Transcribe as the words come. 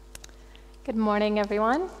Good morning,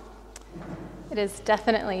 everyone. It is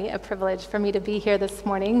definitely a privilege for me to be here this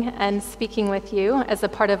morning and speaking with you as a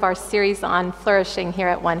part of our series on flourishing here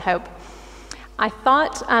at One Hope. I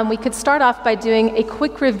thought we could start off by doing a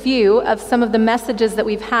quick review of some of the messages that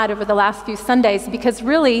we've had over the last few Sundays, because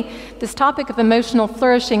really this topic of emotional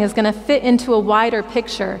flourishing is going to fit into a wider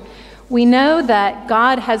picture. We know that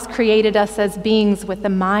God has created us as beings with a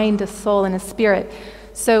mind, a soul, and a spirit.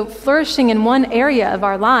 So flourishing in one area of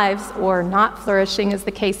our lives, or not flourishing as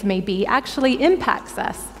the case may be, actually impacts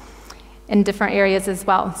us in different areas as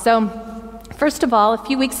well. So first of all, a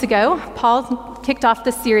few weeks ago, Paul kicked off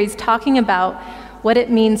the series talking about what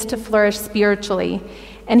it means to flourish spiritually.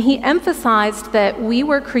 And he emphasized that we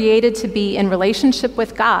were created to be in relationship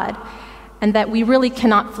with God, and that we really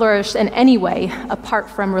cannot flourish in any way apart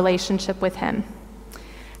from relationship with him.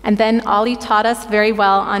 And then Ollie taught us very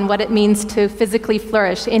well on what it means to physically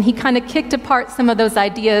flourish. And he kind of kicked apart some of those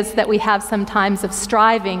ideas that we have sometimes of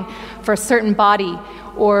striving for a certain body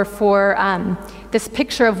or for this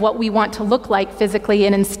picture of what we want to look like physically.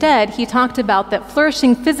 And instead, he talked about that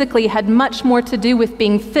flourishing physically had much more to do with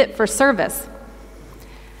being fit for service.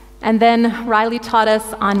 And then Riley taught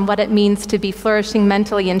us on what it means to be flourishing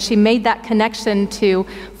mentally. And she made that connection to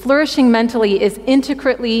flourishing mentally is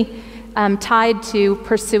intricately tied to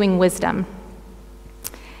pursuing wisdom.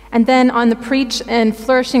 And then on the preach and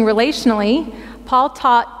flourishing relationally, Paul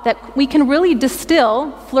taught that we can really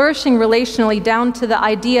distill flourishing relationally down to the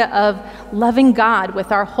idea of loving God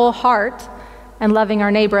with our whole heart and loving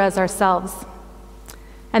our neighbor as ourselves.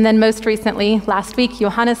 And then most recently, last week,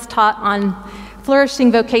 Johannes taught on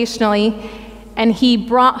flourishing vocationally, and he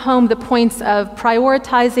brought home the points of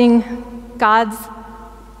prioritizing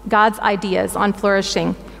God's ideas on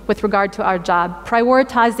flourishing with regard to our job,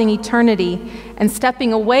 prioritizing eternity, and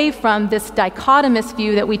stepping away from this dichotomous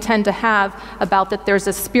view that we tend to have about that there's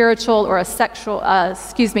a spiritual or a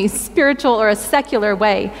secular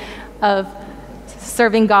way of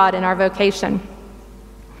serving God in our vocation.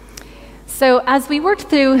 So as we worked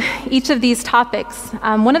through each of these topics,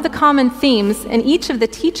 one of the common themes in each of the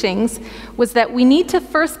teachings was that we need to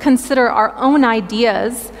first consider our own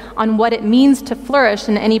ideas on what it means to flourish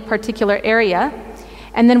in any particular area.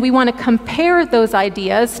 And then we want to compare those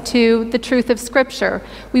ideas to the truth of Scripture.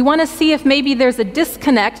 We want to see if maybe there's a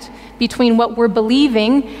disconnect between what we're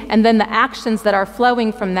believing and then the actions that are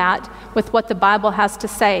flowing from that with what the Bible has to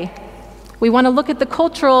say. We want to look at the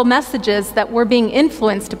cultural messages that we're being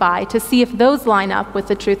influenced by to see if those line up with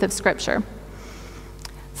the truth of Scripture.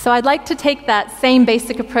 So I'd like to take that same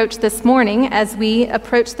basic approach this morning as we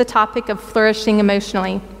approach the topic of flourishing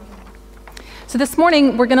emotionally. So this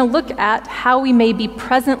morning, we're going to look at how we may be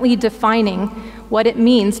presently defining what it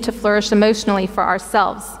means to flourish emotionally for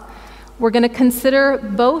ourselves. We're going to consider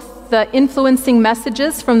both the influencing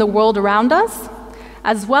messages from the world around us,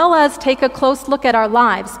 as well as take a close look at our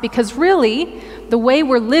lives, because really, the way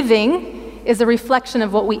we're living is a reflection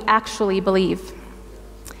of what we actually believe.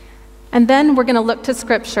 And then we're going to look to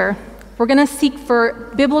Scripture. We're going to seek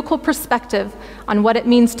for biblical perspective on what it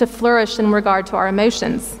means to flourish in regard to our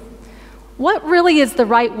emotions. What really is the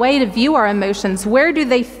right way to view our emotions? Where do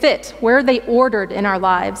they fit? Where are they ordered in our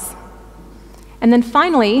lives? And then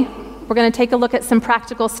finally, we're going to take a look at some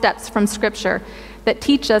practical steps from Scripture that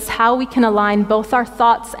teach us how we can align both our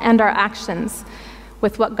thoughts and our actions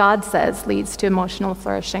with what God says leads to emotional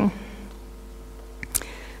flourishing.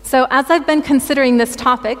 So as I've been considering this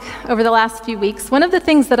topic over the last few weeks, one of the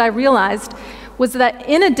things that I realized was that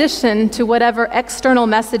in addition to whatever external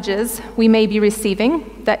messages we may be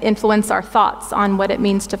receiving that influence our thoughts on what it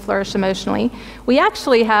means to flourish emotionally, we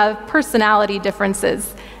actually have personality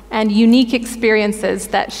differences and unique experiences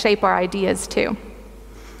that shape our ideas too.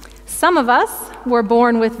 Some of us were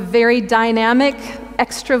born with very dynamic,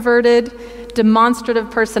 extroverted, demonstrative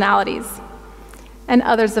personalities. And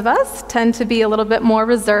others of us tend to be a little bit more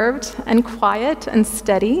reserved and quiet and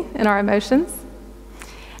steady in our emotions.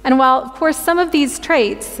 And while, of course, some of these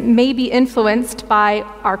traits may be influenced by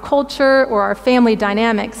our culture or our family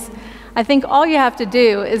dynamics, I think all you have to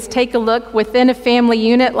do is take a look within a family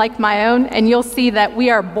unit like my own, and you'll see that we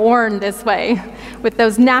are born this way, with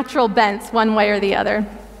those natural bents one way or the other.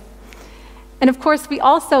 And of course, we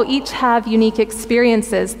also each have unique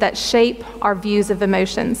experiences that shape our views of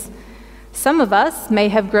emotions. Some of us may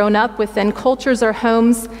have grown up within cultures or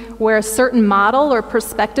homes where a certain model or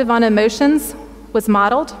perspective on emotions was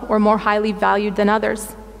modeled or more highly valued than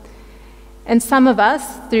others. And some of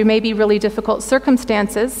us, through maybe really difficult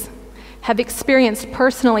circumstances, have experienced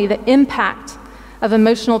personally the impact of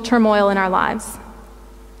emotional turmoil in our lives.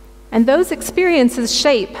 And those experiences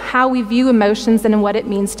shape how we view emotions and what it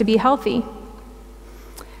means to be healthy.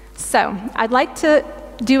 So I'd like to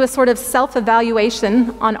do a sort of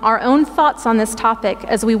self-evaluation on our own thoughts on this topic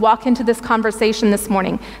as we walk into this conversation this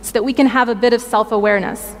morning so that we can have a bit of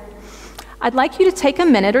self-awareness. I'd like you to take a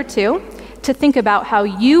minute or two to think about how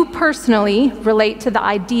you personally relate to the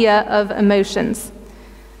idea of emotions.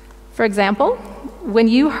 For example, when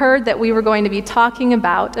you heard that we were going to be talking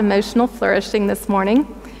about emotional flourishing this morning,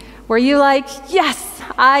 were you like, yes,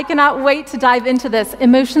 I cannot wait to dive into this.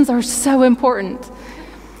 Emotions are so important.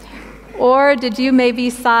 Or did you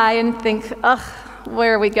maybe sigh and think, ugh,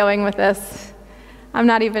 where are we going with this? I'm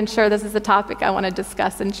not even sure this is a topic I want to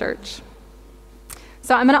discuss in church.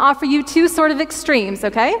 So I'm going to offer you two sort of extremes,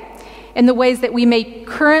 okay, in the ways that we may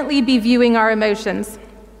currently be viewing our emotions.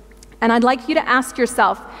 And I'd like you to ask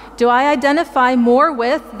yourself, do I identify more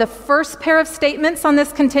with the first pair of statements on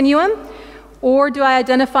this continuum, or do I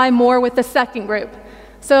identify more with the second group?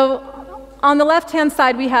 So on the left-hand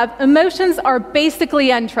side, we have emotions are basically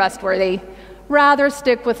untrustworthy. Rather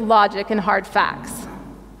stick with logic and hard facts.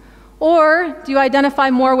 Or do you identify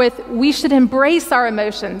more with we should embrace our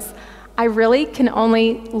emotions? I really can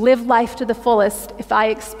only live life to the fullest if I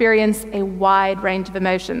experience a wide range of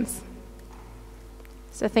emotions.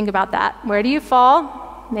 So think about that. Where do you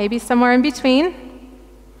fall? Maybe somewhere in between.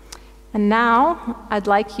 And now I'd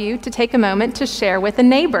like you to take a moment to share with a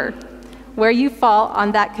neighbor where you fall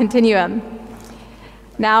on that continuum.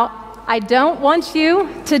 Now, I don't want you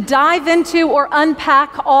to dive into or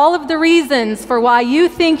unpack all of the reasons for why you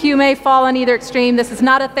think you may fall on either extreme. This is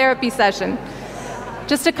not a therapy session.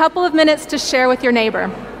 Just a couple of minutes to share with your neighbor.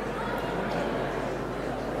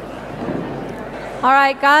 All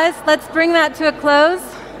right, guys, let's bring that to a close.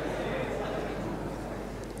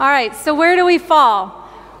 All right, so where do we fall?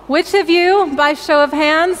 Which of you, by show of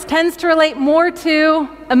hands, tends to relate more to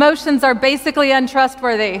emotions are basically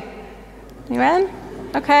untrustworthy? Anyone?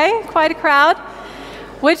 Okay, quite a crowd.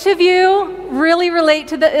 Which of you really relate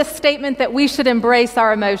to the statement that we should embrace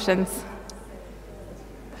our emotions?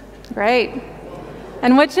 Great.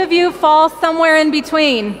 And which of you fall somewhere in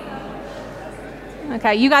between?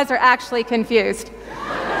 Okay, you guys are actually confused.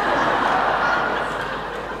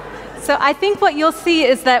 So I think what you'll see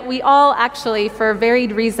is that we all actually, for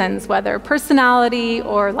varied reasons, whether personality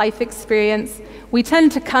or life experience, we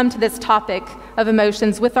tend to come to this topic of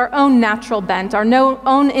emotions with our own natural bent, our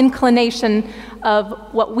own inclination of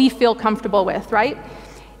what we feel comfortable with, right?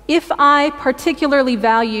 If I particularly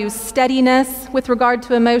value steadiness with regard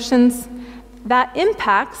to emotions, that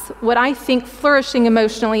impacts what I think flourishing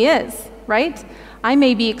emotionally is, right? I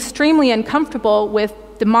may be extremely uncomfortable with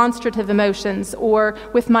demonstrative emotions or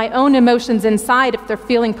with my own emotions inside if they're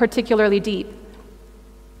feeling particularly deep.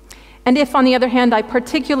 And if, on the other hand, I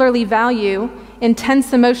particularly value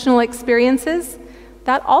intense emotional experiences,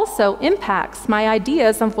 that also impacts my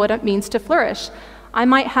ideas of what it means to flourish. I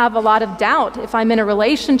might have a lot of doubt if I'm in a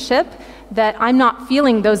relationship that I'm not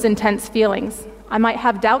feeling those intense feelings. I might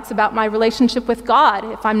have doubts about my relationship with God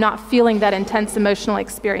if I'm not feeling that intense emotional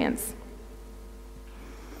experience.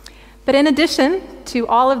 But in addition to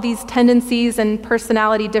all of these tendencies and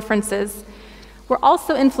personality differences, we're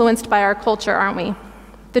also influenced by our culture, aren't we?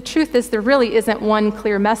 The truth is there really isn't one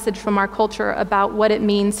clear message from our culture about what it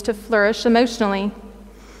means to flourish emotionally.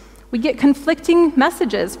 We get conflicting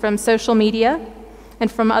messages from social media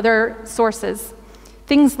and from other sources.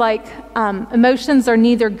 Things like emotions are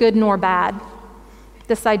neither good nor bad.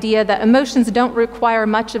 This idea that emotions don't require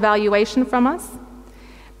much evaluation from us.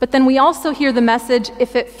 But then we also hear the message,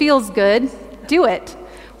 if it feels good, do it,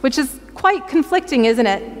 which is quite conflicting, isn't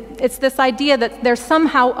it? It's this idea that there's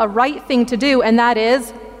somehow a right thing to do, and that is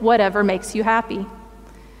whatever makes you happy.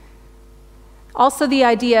 Also the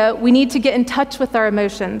idea we need to get in touch with our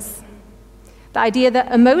emotions. The idea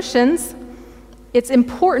that emotions, it's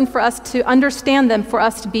important for us to understand them for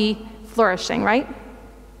us to be flourishing, right?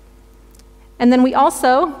 And then we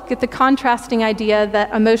also get the contrasting idea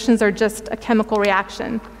that emotions are just a chemical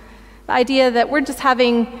reaction. The idea that we're just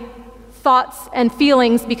having thoughts and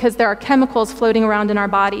feelings because there are chemicals floating around in our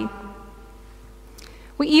body.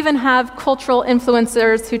 We even have cultural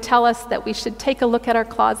influencers who tell us that we should take a look at our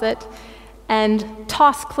closet and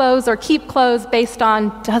toss clothes or keep clothes based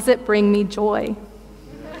on, does it bring me joy?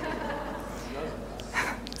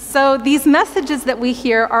 So these messages that we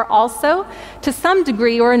hear are also, to some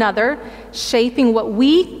degree or another, shaping what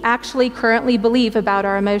we actually currently believe about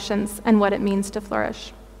our emotions and what it means to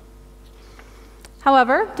flourish.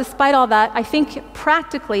 However, despite all that, I think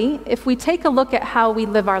practically, if we take a look at how we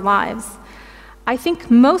live our lives, I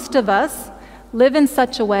think most of us live in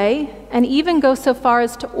such a way and even go so far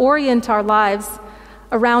as to orient our lives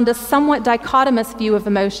around a somewhat dichotomous view of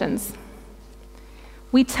emotions.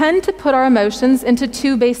 We tend to put our emotions into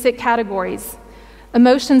two basic categories: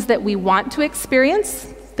 emotions that we want to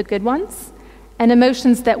experience, the good ones, and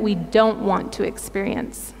emotions that we don't want to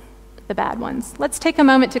experience, the bad ones. Let's take a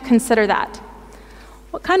moment to consider that.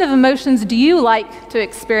 What kind of emotions do you like to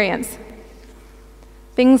experience?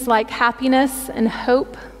 Things like happiness and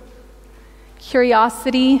hope,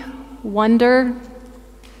 curiosity, wonder,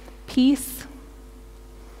 peace.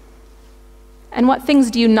 And what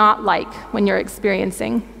things do you not like when you're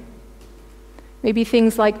experiencing? Maybe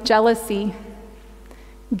things like jealousy,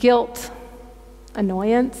 guilt,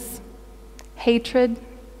 annoyance, hatred,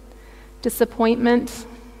 disappointment,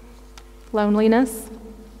 loneliness.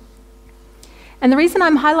 And the reason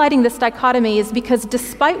I'm highlighting this dichotomy is because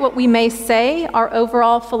despite what we may say our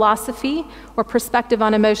overall philosophy or perspective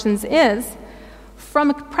on emotions is, from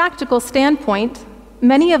a practical standpoint,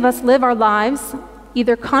 many of us live our lives,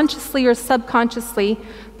 either consciously or subconsciously,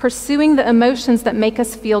 pursuing the emotions that make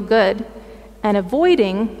us feel good and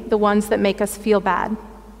avoiding the ones that make us feel bad.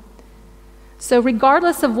 So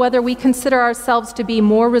regardless of whether we consider ourselves to be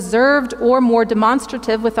more reserved or more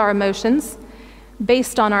demonstrative with our emotions,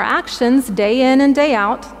 based on our actions day in and day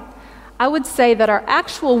out, I would say that our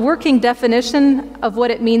actual working definition of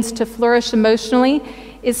what it means to flourish emotionally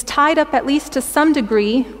is tied up at least to some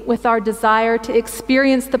degree with our desire to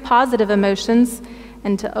experience the positive emotions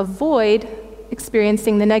and to avoid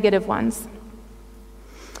experiencing the negative ones.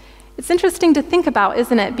 It's interesting to think about,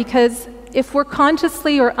 isn't it? Because if we're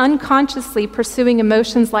consciously or unconsciously pursuing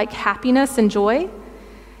emotions like happiness and joy,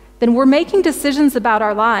 then we're making decisions about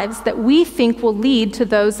our lives that we think will lead to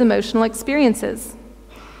those emotional experiences.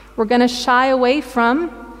 We're going to shy away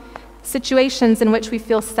from situations in which we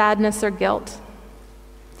feel sadness or guilt.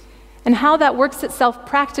 And how that works itself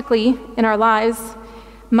practically in our lives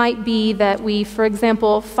might be that we, for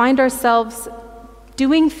example, find ourselves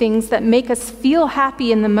doing things that make us feel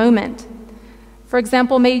happy in the moment. For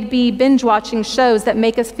example, maybe binge watching shows that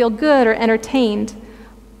make us feel good or entertained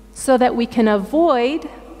so that we can avoid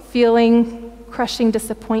feeling crushing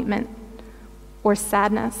disappointment or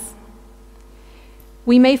sadness.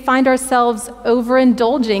 We may find ourselves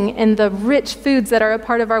overindulging in the rich foods that are a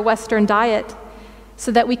part of our Western diet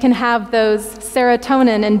so that we can have those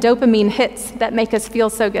serotonin and dopamine hits that make us feel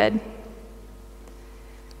so good.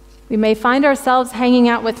 We may find ourselves hanging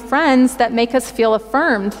out with friends that make us feel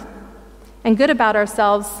affirmed and good about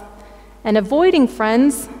ourselves, and avoiding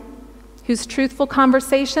friends whose truthful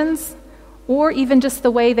conversations or even just the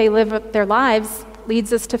way they live their lives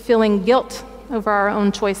leads us to feeling guilt over our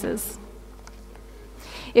own choices.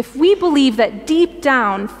 If we believe that deep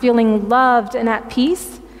down feeling loved and at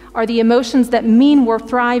peace are the emotions that mean we're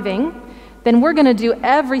thriving, then we're going to do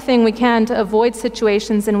everything we can to avoid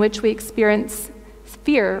situations in which we experience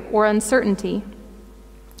fear or uncertainty.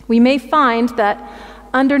 We may find that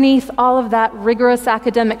underneath all of that rigorous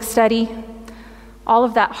academic study, all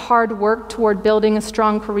of that hard work toward building a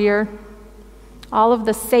strong career, all of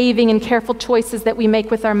the saving and careful choices that we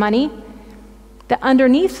make with our money, that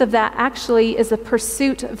underneath of that actually is a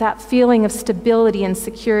pursuit of that feeling of stability and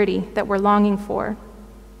security that we're longing for.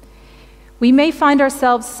 We may find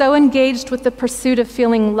ourselves so engaged with the pursuit of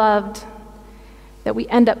feeling loved that we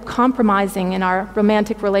end up compromising in our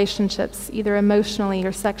romantic relationships, either emotionally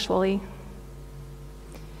or sexually.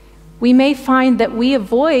 We may find that we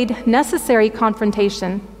avoid necessary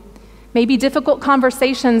confrontation, maybe difficult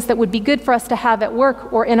conversations that would be good for us to have at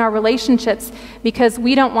work or in our relationships, because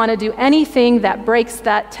we don't want to do anything that breaks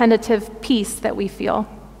that tentative peace that we feel.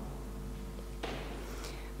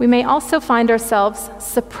 We may also find ourselves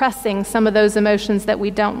suppressing some of those emotions that we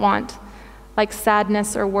don't want, like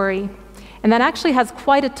sadness or worry, and that actually has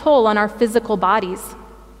quite a toll on our physical bodies.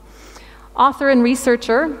 Author and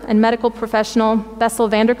researcher and medical professional Bessel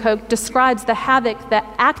van der Kolk describes the havoc that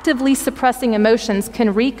actively suppressing emotions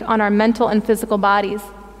can wreak on our mental and physical bodies.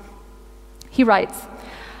 He writes,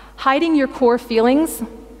 "Hiding your core feelings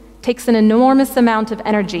takes an enormous amount of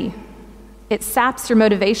energy. It saps your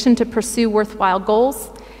motivation to pursue worthwhile goals,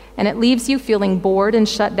 and it leaves you feeling bored and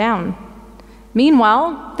shut down.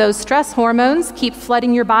 Meanwhile, those stress hormones keep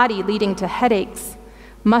flooding your body, leading to headaches,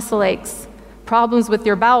 muscle aches, problems with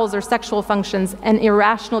your bowels or sexual functions, and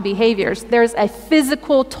irrational behaviors. There's a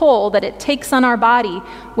physical toll that it takes on our body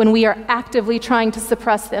when we are actively trying to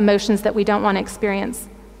suppress the emotions that we don't want to experience.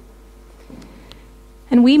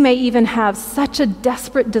 And we may even have such a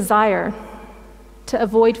desperate desire to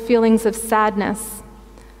avoid feelings of sadness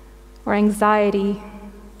or anxiety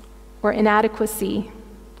or inadequacy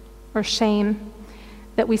or shame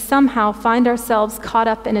that we somehow find ourselves caught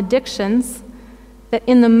up in addictions that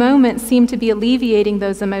in the moment seem to be alleviating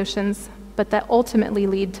those emotions, but that ultimately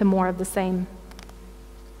lead to more of the same.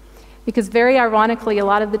 Because very ironically, a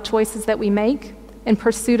lot of the choices that we make in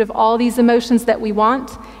pursuit of all these emotions that we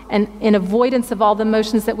want and in avoidance of all the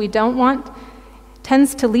emotions that we don't want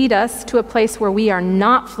tends to lead us to a place where we are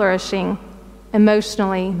not flourishing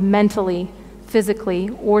emotionally, mentally, physically,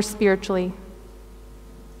 or spiritually.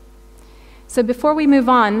 So before we move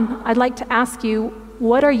on, I'd like to ask you,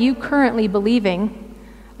 what are you currently believing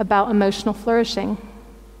about emotional flourishing?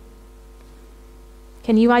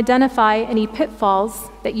 Can you identify any pitfalls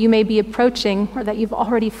that you may be approaching or that you've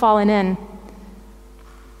already fallen in?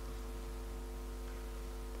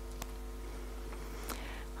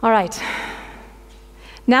 All right.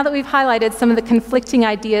 Now that we've highlighted some of the conflicting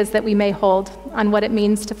ideas that we may hold on what it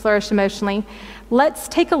means to flourish emotionally, let's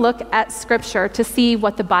take a look at Scripture to see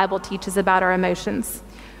what the Bible teaches about our emotions.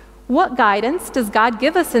 What guidance does God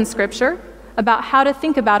give us in Scripture about how to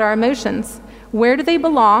think about our emotions? Where do they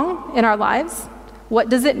belong in our lives? What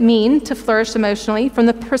does it mean to flourish emotionally from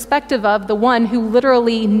the perspective of the one who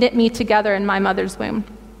literally knit me together in my mother's womb?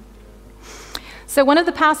 So one of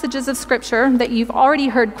the passages of Scripture that you've already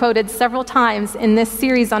heard quoted several times in this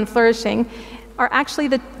series on flourishing are actually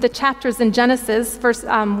the chapters in Genesis, verse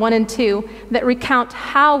 1 and 2, that recount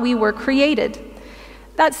how we were created.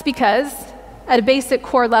 That's because, at a basic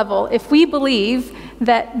core level, if we believe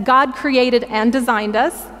that God created and designed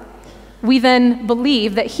us, we then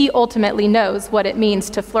believe that He ultimately knows what it means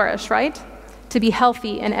to flourish, right? To be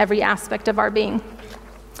healthy in every aspect of our being.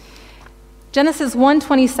 Genesis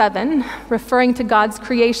 1:27, referring to God's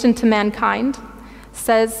creation to mankind,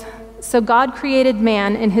 says, "So God created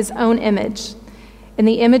man in His own image. In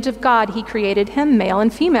the image of God He created him, male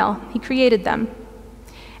and female. He created them."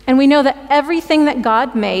 And we know that everything that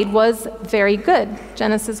God made was very good,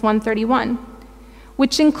 Genesis 1:31,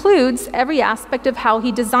 which includes every aspect of how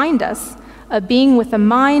He designed us, a being with a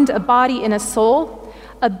mind, a body, and a soul,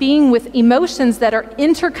 a being with emotions that are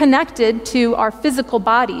interconnected to our physical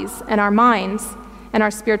bodies and our minds and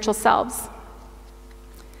our spiritual selves.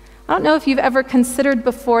 I don't know if you've ever considered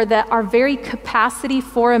before that our very capacity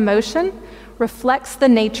for emotion reflects the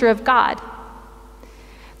nature of God.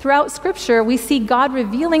 Throughout Scripture, we see God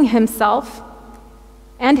revealing Himself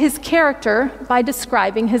and His character by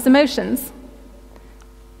describing His emotions.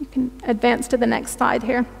 You can advance to the next slide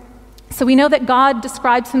here. So we know that God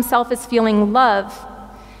describes Himself as feeling love,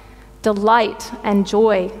 delight and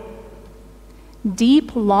joy,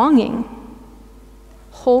 deep longing,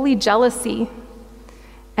 holy jealousy,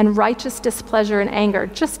 and righteous displeasure and anger,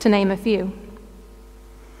 just to name a few.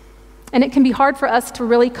 And it can be hard for us to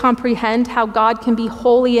really comprehend how God can be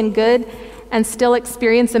holy and good and still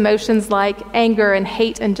experience emotions like anger and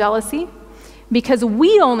hate and jealousy, because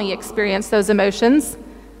we only experience those emotions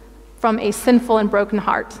from a sinful and broken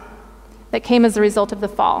heart that came as a result of the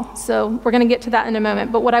fall. So we're going to get to that in a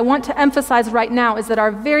moment. But what I want to emphasize right now is that our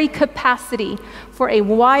very capacity for a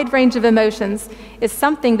wide range of emotions is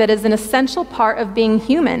something that is an essential part of being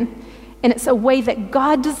human. And it's a way that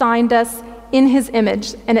God designed us in His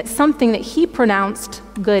image, and it's something that He pronounced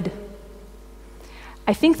good.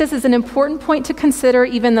 I think this is an important point to consider,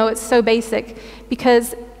 even though it's so basic,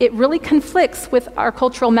 because it really conflicts with our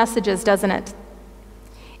cultural messages, doesn't it?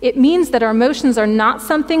 It means that our emotions are not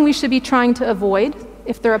something we should be trying to avoid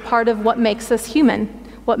if they're a part of what makes us human,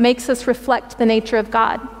 what makes us reflect the nature of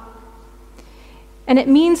God. And it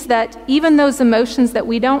means that even those emotions that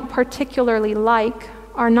we don't particularly like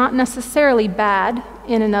are not necessarily bad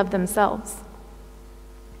in and of themselves.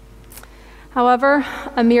 However,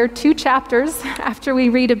 a mere 2 chapters after we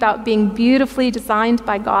read about being beautifully designed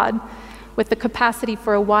by God with the capacity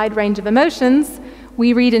for a wide range of emotions,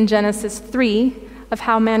 we read in Genesis 3 of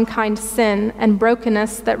how mankind sin and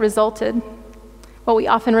brokenness that resulted, what we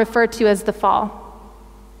often refer to as the fall.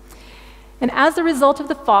 And as a result of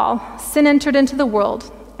the fall, sin entered into the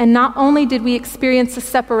world, and not only did we experience a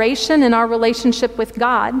separation in our relationship with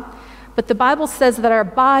God, but the Bible says that our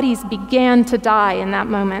bodies began to die in that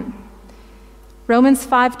moment. Romans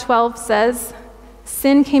 5:12 says,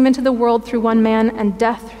 "Sin came into the world through one man, and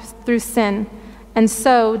death through sin, and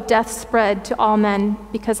so death spread to all men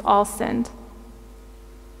because all sinned."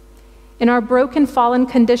 In our broken, fallen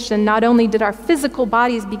condition, not only did our physical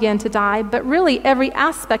bodies begin to die, but really every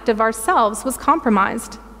aspect of ourselves was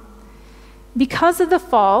compromised. Because of the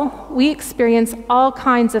fall, we experience all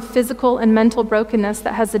kinds of physical and mental brokenness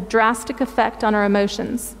that has a drastic effect on our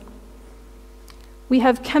emotions. We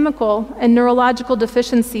have chemical and neurological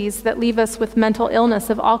deficiencies that leave us with mental illness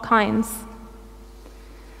of all kinds.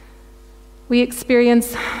 We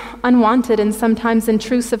experience unwanted and sometimes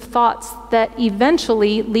intrusive thoughts that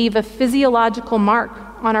eventually leave a physiological mark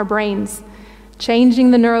on our brains,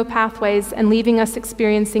 changing the neural pathways and leaving us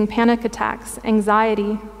experiencing panic attacks,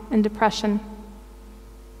 anxiety, and depression.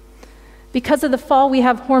 Because of the fall, we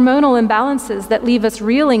have hormonal imbalances that leave us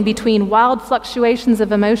reeling between wild fluctuations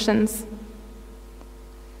of emotions.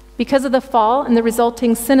 Because of the fall and the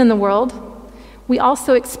resulting sin in the world, we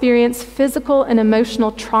also experience physical and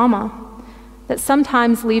emotional trauma that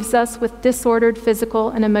sometimes leaves us with disordered physical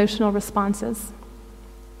and emotional responses.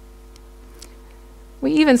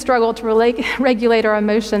 We even struggle to regulate our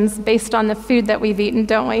emotions based on the food that we've eaten,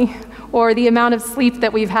 don't we? Or the amount of sleep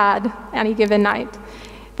that we've had any given night.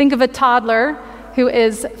 Think of a toddler who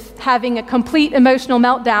is having a complete emotional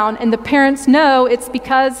meltdown, and the parents know it's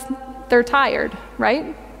because they're tired,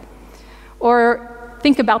 right? Or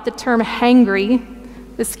think about the term hangry,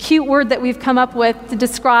 this cute word that we've come up with to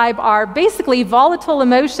describe our basically volatile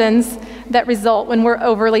emotions that result when we're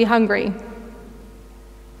overly hungry.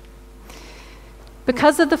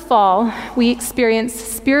 Because of the fall, we experience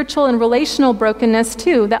spiritual and relational brokenness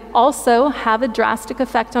too that also have a drastic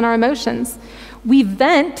effect on our emotions. We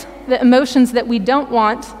vent the emotions that we don't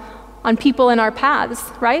want on people in our paths,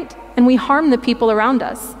 right? And we harm the people around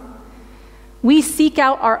us. We seek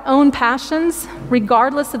out our own passions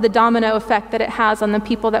regardless of the domino effect that it has on the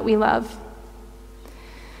people that we love.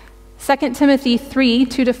 2 Timothy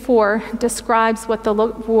 3:2-4 describes what the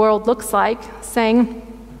world looks like, saying,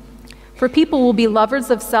 "For people will be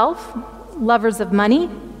lovers of self, lovers of money,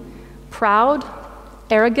 proud,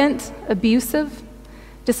 arrogant, abusive,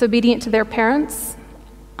 disobedient to their parents,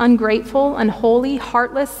 ungrateful, unholy,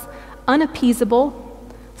 heartless, unappeasable,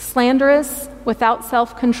 slanderous, without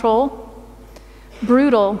self-control,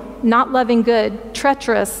 brutal, not loving good,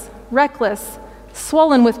 treacherous, reckless,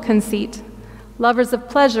 swollen with conceit, lovers of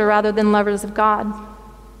pleasure rather than lovers of God."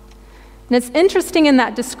 And it's interesting in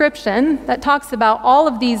that description that talks about all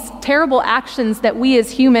of these terrible actions that we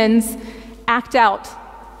as humans act out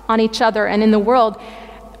on each other and in the world.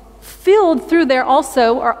 Filled through there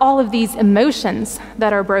also are all of these emotions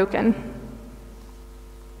that are broken.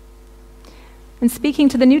 And speaking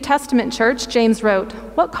to the New Testament church, James wrote,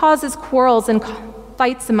 "What causes quarrels and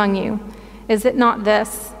fights among you? Is it not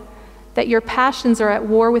this, that your passions are at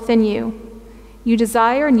war within you? You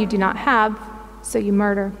desire and you do not have, so you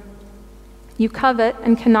murder. You covet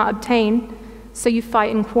and cannot obtain, so you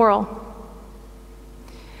fight and quarrel."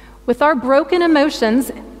 With our broken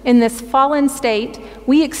emotions in this fallen state,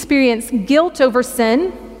 we experience guilt over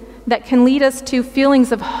sin that can lead us to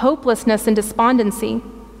feelings of hopelessness and despondency.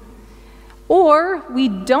 Or we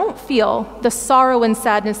don't feel the sorrow and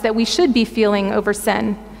sadness that we should be feeling over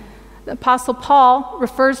sin. The Apostle Paul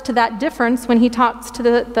refers to that difference when he talks to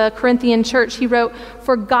the Corinthian church. He wrote,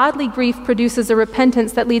 "For godly grief produces a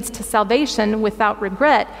repentance that leads to salvation without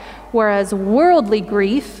regret, whereas worldly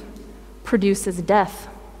grief produces death."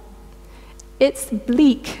 It's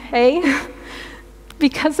bleak, eh?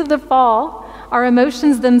 Because of the fall, our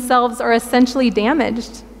emotions themselves are essentially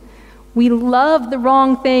damaged. We love the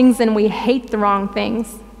wrong things and we hate the wrong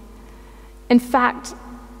things. In fact,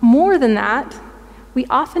 more than that, we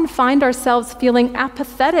often find ourselves feeling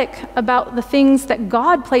apathetic about the things that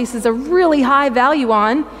God places a really high value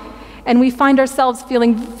on, and we find ourselves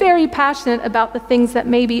feeling very passionate about the things that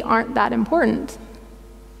maybe aren't that important.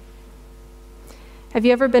 Have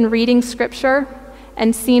you ever been reading scripture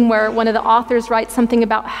and seen where one of the authors writes something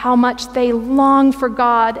about how much they long for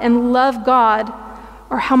God and love God,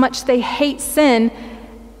 or how much they hate sin,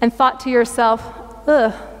 and thought to yourself,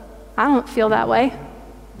 ugh, I don't feel that way.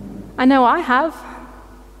 I know I have.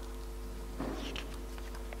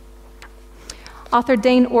 Author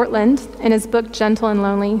Dane Ortland, in his book Gentle and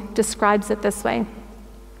Lonely, describes it this way: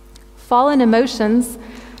 fallen emotions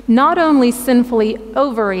not only sinfully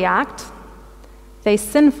overreact, they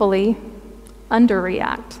sinfully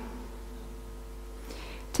underreact.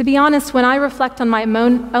 To be honest, when I reflect on my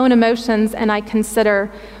own emotions and I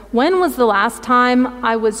consider, when was the last time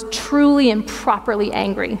I was truly and properly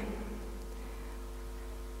angry?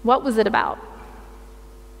 What was it about?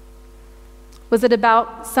 Was it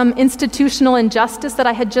about some institutional injustice that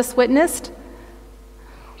I had just witnessed?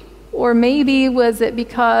 Or maybe was it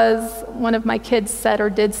because one of my kids said or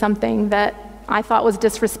did something that I thought was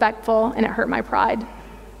disrespectful and it hurt my pride?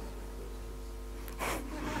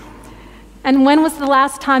 And when was the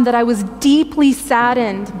last time that I was deeply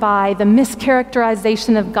saddened by the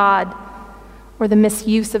mischaracterization of God or the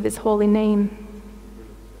misuse of his holy name?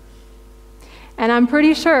 And I'm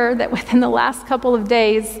pretty sure that within the last couple of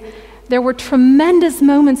days, there were tremendous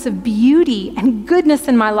moments of beauty and goodness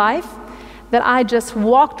in my life that I just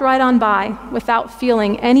walked right on by without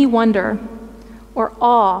feeling any wonder or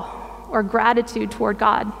awe or gratitude toward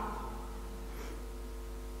God.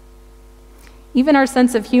 Even our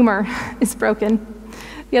sense of humor is broken.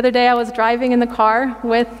 The other day I was driving in the car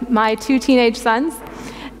with my 2 teenage sons,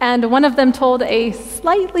 and one of them told a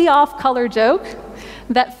slightly off-color joke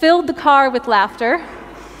that filled the car with laughter.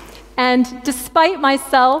 And despite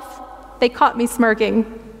myself, they caught me smirking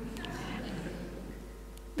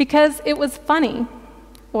because it was funny,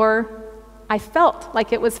 or I felt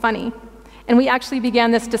like it was funny. And we actually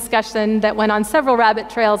began this discussion that went on several rabbit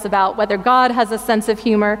trails about whether God has a sense of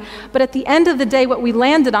humor. But at the end of the day, what we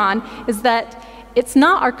landed on is that it's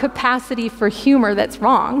not our capacity for humor that's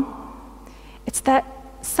wrong. It's that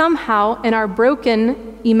somehow in our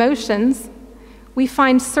broken emotions, we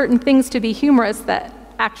find certain things to be humorous that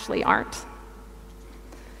actually aren't.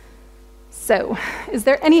 So, is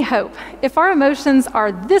there any hope? If our emotions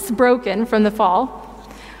are this broken from the fall,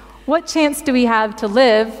 what chance do we have to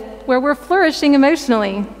live where we're flourishing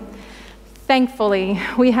emotionally? Thankfully,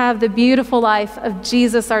 we have the beautiful life of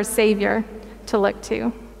Jesus, our Savior, to look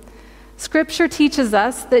to. Scripture teaches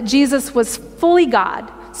us that Jesus was fully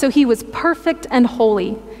God, so he was perfect and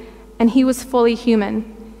holy, and he was fully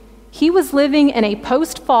human. He was living in a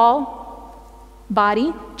post-fall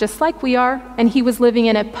body, just like we are, and he was living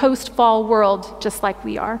in a post-fall world, just like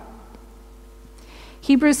we are.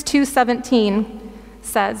 Hebrews 2:17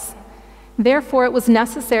 says, "Therefore it was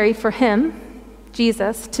necessary for him,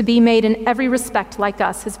 Jesus, to be made in every respect like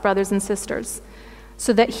us, his brothers and sisters,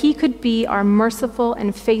 so that he could be our merciful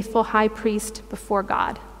and faithful high priest before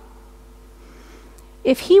God."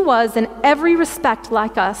 If he was in every respect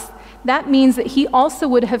like us, that means that he also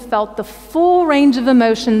would have felt the full range of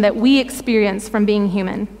emotion that we experience from being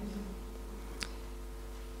human.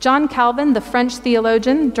 John Calvin, the French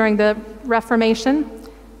theologian during the Reformation,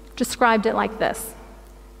 described it like this: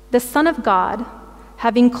 "The Son of God,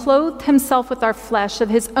 having clothed himself with our flesh of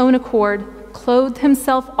his own accord, clothed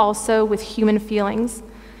himself also with human feelings,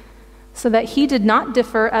 so that he did not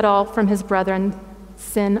differ at all from his brethren,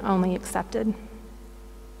 sin only excepted."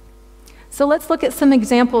 So let's look at some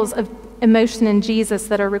examples of emotion in Jesus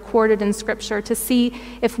that are recorded in Scripture to see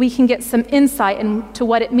if we can get some insight into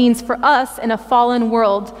what it means for us in a fallen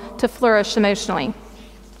world to flourish emotionally.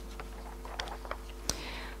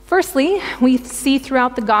 Firstly, we see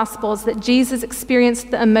throughout the Gospels that Jesus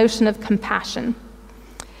experienced the emotion of compassion.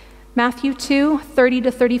 Matthew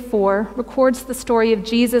 2:30-34 records the story of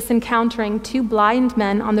Jesus encountering 2 blind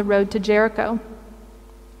men on the road to Jericho.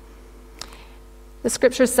 The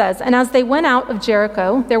scripture says, "And as they went out of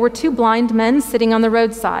Jericho, there were 2 blind men sitting on the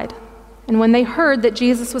roadside. And when they heard that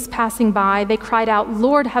Jesus was passing by, they cried out,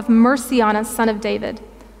 'Lord, have mercy on us, Son of David.'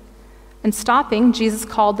 And stopping, Jesus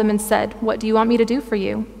called them and said, 'What do you want me to do for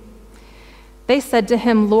you?' They said to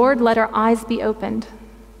him, 'Lord, let our eyes be opened.'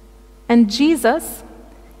 And Jesus,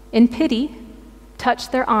 in pity,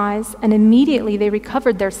 touched their eyes, and immediately they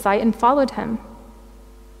recovered their sight and followed him."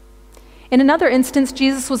 In another instance,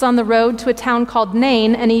 Jesus was on the road to a town called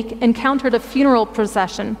Nain, and he encountered a funeral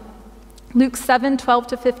procession. Luke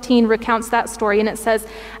 7:12-15 recounts that story, and it says,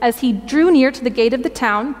 "As he drew near to the gate of the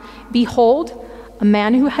town, behold, a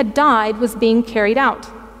man who had died was being carried out,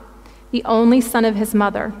 the only son of his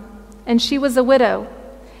mother, and she was a widow,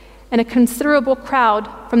 and a considerable crowd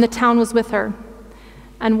from the town was with her.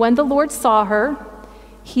 And when the Lord saw her,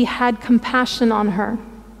 he had compassion on her,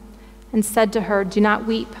 and said to her, 'Do not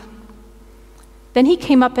weep.' Then he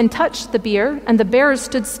came up and touched the bier, and the bearers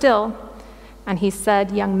stood still. And he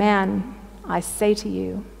said, 'Young man, I say to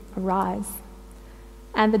you, arise.'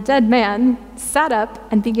 And the dead man sat up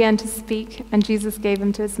and began to speak, and Jesus gave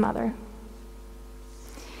him to his mother."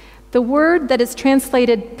 The word that is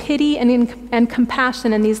translated pity and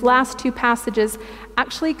compassion in these last 2 passages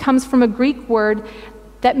actually comes from a Greek word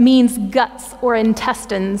that means guts or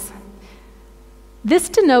intestines. This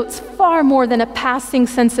denotes far more than a passing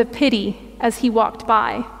sense of pity as he walked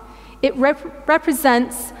by. It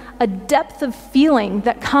represents a depth of feeling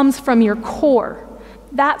that comes from your core.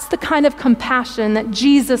 That's the kind of compassion that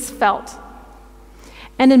Jesus felt.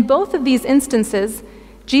 And in both of these instances,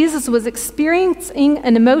 Jesus was experiencing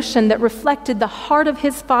an emotion that reflected the heart of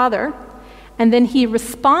his Father, and then he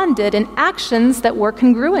responded in actions that were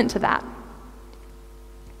congruent to that.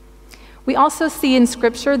 We also see in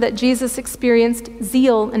Scripture that Jesus experienced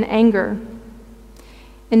zeal and anger.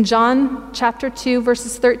 In John chapter 2,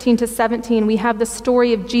 verses 13-17, we have the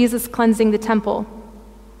story of Jesus cleansing the temple.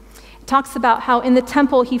 It talks about how in the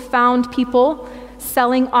temple he found people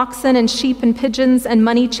selling oxen and sheep and pigeons and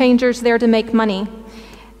money changers there to make money.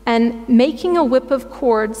 And making a whip of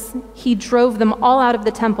cords, he drove them all out of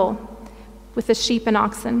the temple with the sheep and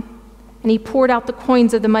oxen. And he poured out the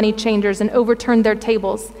coins of the money changers and overturned their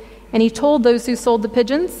tables. And he told those who sold the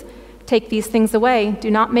pigeons, "Take these things away. Do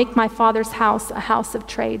not make my Father's house a house of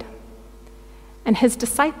trade." And his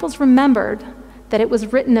disciples remembered that it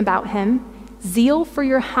was written about him, "Zeal for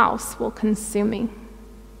your house will consume me."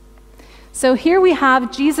 So here we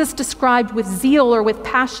have Jesus described with zeal or with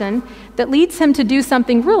passion that leads him to do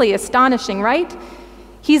something really astonishing, right?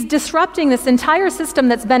 He's disrupting this entire system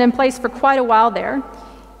that's been in place for quite a while there.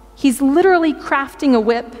 He's literally crafting a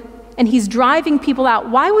whip, and he's driving people out.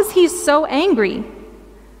 Why was he so angry?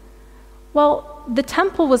 Well, the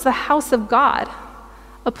temple was the house of God,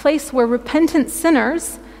 a place where repentant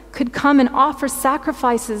sinners could come and offer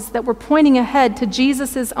sacrifices that were pointing ahead to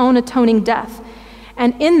Jesus' own atoning death.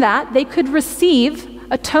 And in that, they could receive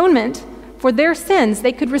atonement for their sins.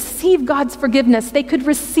 They could receive God's forgiveness. They could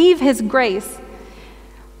receive his grace.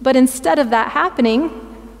 But instead of that happening,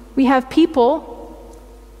 we have people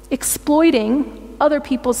exploiting other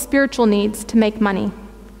people's spiritual needs to make money.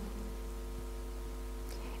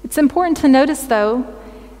 It's important to notice, though,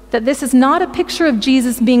 that this is not a picture of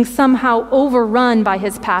Jesus being somehow overrun by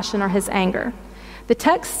his passion or his anger. The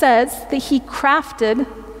text says that he crafted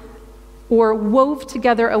or wove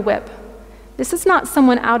together a whip. This is not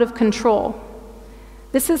someone out of control.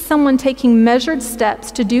 This is someone taking measured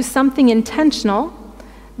steps to do something intentional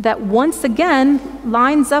that once again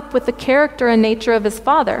lines up with the character and nature of his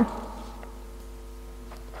Father.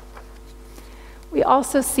 We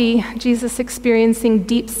also see Jesus experiencing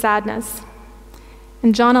deep sadness.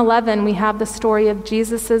 In John 11, we have the story of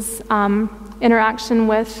Jesus' interaction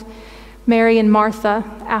with Mary and Martha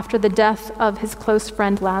after the death of his close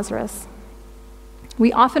friend Lazarus.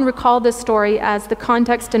 We often recall this story as the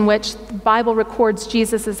context in which the Bible records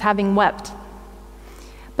Jesus as having wept.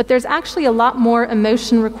 But there's actually a lot more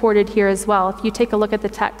emotion recorded here as well, if you take a look at the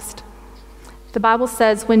text. The Bible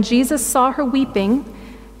says, "When Jesus saw her weeping,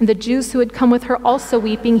 and the Jews who had come with her also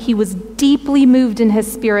weeping, he was deeply moved in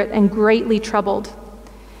his spirit and greatly troubled.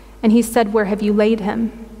 And he said, 'Where have you laid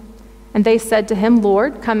him?' And they said to him,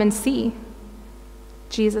 'Lord, come and see.'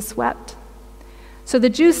 Jesus wept. So the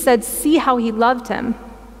Jews said, 'See how he loved him.'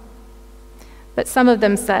 But some of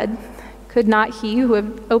them said, 'Could not he who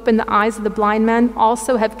had opened the eyes of the blind man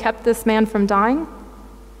also have kept this man from dying?'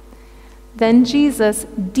 Then Jesus,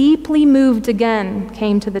 deeply moved again,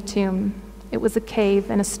 came to the tomb. It was a cave,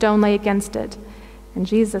 and a stone lay against it. And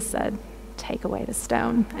Jesus said, 'Take away the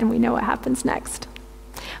stone.'" And we know what happens next.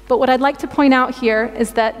 But what I'd like to point out here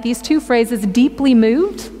is that these two phrases, deeply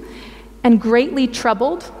moved and greatly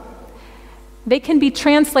troubled, they can be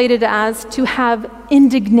translated as to have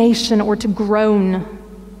indignation or to groan.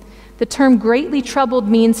 The term greatly troubled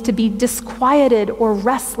means to be disquieted or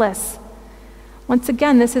restless. Once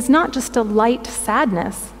again, this is not just a light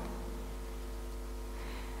sadness.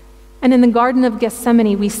 And in the Garden of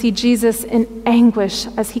Gethsemane, we see Jesus in anguish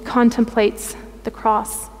as he contemplates the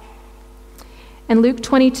cross. In Luke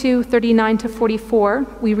 22:39-44,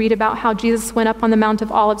 we read about how Jesus went up on the Mount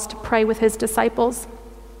of Olives to pray with his disciples.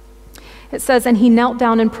 It says, "And he knelt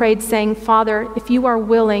down and prayed, saying, 'Father, if you are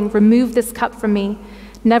willing, remove this cup from me.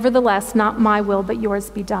 Nevertheless, not my will, but yours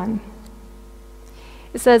be done.'"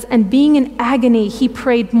 It says, "And being in agony, he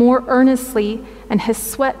prayed more earnestly, and his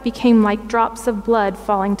sweat became like drops of blood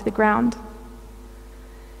falling to the ground."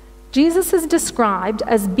 Jesus is described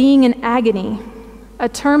as being in agony, a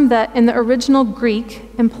term that in the original Greek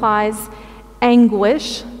implies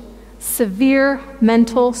anguish, severe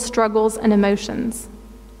mental struggles and emotions.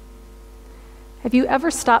 Have you ever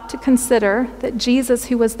stopped to consider that Jesus,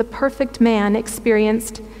 who was the perfect man,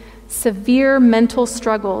 experienced severe mental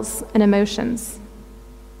struggles and emotions?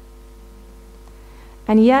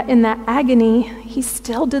 And yet in that agony, he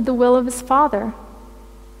still did the will of his Father.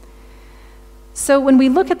 So when we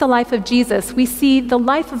look at the life of Jesus, we see the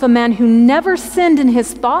life of a man who never sinned in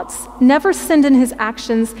his thoughts, never sinned in his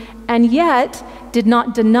actions, and yet did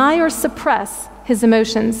not deny or suppress his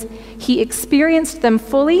emotions. He experienced them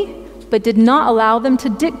fully, but did not allow them to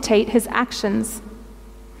dictate his actions.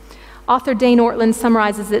 Author Dane Ortlund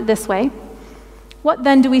summarizes it this way: "What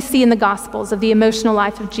then do we see in the Gospels of the emotional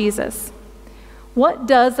life of Jesus? What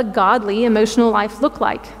does a godly emotional life look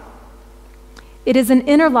like? It is an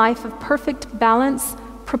inner life of perfect balance,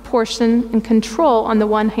 proportion, and control on the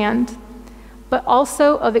one hand, but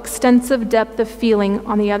also of extensive depth of feeling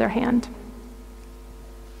on the other hand."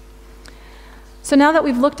 So now that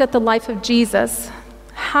we've looked at the life of Jesus,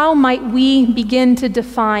 how might we begin to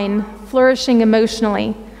define flourishing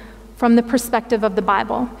emotionally from the perspective of the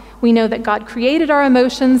Bible? We know that God created our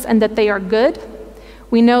emotions and that they are good.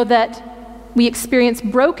 We know that we experience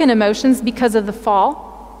broken emotions because of the fall.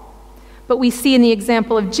 But we see in the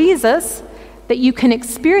example of Jesus that you can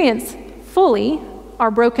experience fully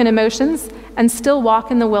our broken emotions and still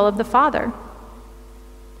walk in the will of the Father.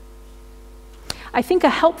 I think a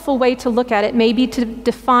helpful way to look at it may be to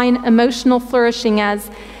define emotional flourishing as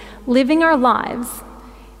living our lives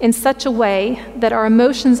in such a way that our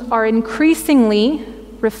emotions are increasingly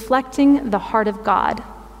reflecting the heart of God.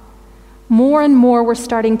 More and more, we're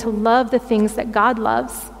starting to love the things that God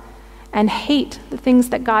loves and hate the things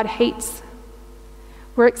that God hates.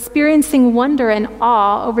 We're experiencing wonder and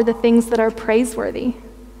awe over the things that are praiseworthy.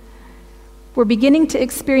 We're beginning to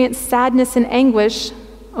experience sadness and anguish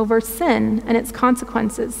over sin and its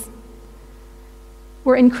consequences.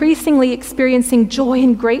 We're increasingly experiencing joy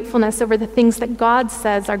and gratefulness over the things that God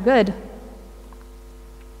says are good.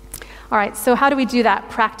 All right, so how do we do that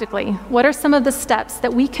practically? What are some of the steps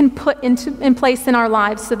that we can put in place in our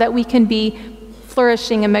lives so that we can be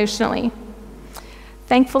flourishing emotionally?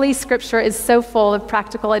 Thankfully, Scripture is so full of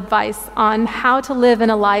practical advice on how to live in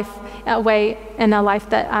a life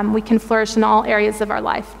that we can flourish in all areas of our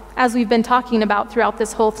life, as we've been talking about throughout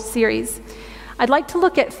this whole series. I'd like to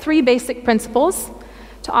look at 3 basic principles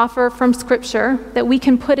to offer from Scripture that we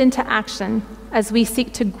can put into action as we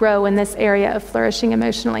seek to grow in this area of flourishing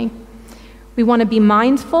emotionally. We want to be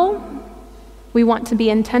mindful, we want to be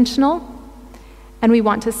intentional, and we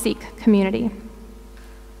want to seek community.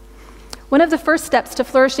 One of the first steps to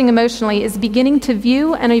flourishing emotionally is beginning to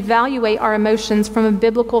view and evaluate our emotions from a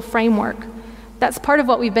biblical framework. That's part of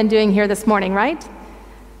what we've been doing here this morning, right?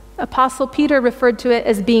 Apostle Peter referred to it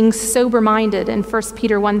as being sober-minded in 1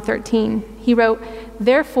 Peter 1:13. He wrote,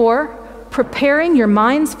 "Therefore, preparing your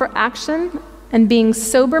minds for action and being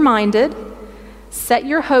sober-minded, set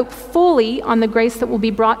your hope fully on the grace that will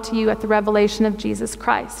be brought to you at the revelation of Jesus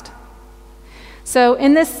Christ." So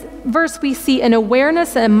in this verse, we see an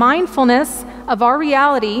awareness and a mindfulness of our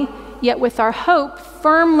reality, yet with our hope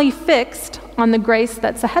firmly fixed on the grace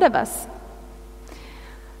that's ahead of us.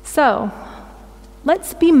 So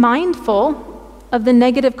let's be mindful of the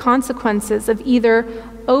negative consequences of either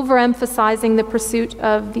overemphasizing the pursuit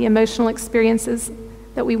of the emotional experiences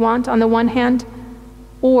that we want on the one hand,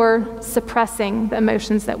 or suppressing the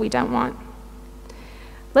emotions that we don't want.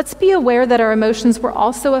 Let's be aware that our emotions were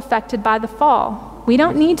also affected by the fall. We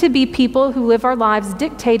don't need to be people who live our lives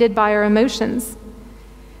dictated by our emotions.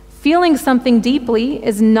 Feeling something deeply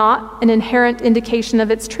is not an inherent indication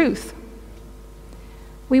of its truth.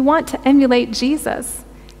 We want to emulate Jesus,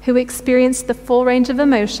 who experienced the full range of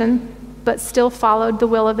emotion, but still followed the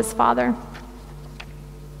will of his Father.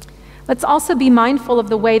 Let's also be mindful of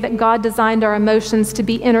the way that God designed our emotions to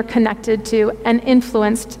be interconnected to and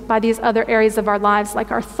influenced by these other areas of our lives,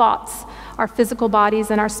 like our thoughts, our physical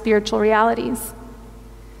bodies, and our spiritual realities.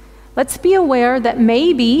 Let's be aware that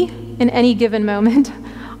maybe in any given moment,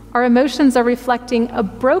 our emotions are reflecting a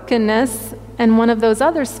brokenness in one of those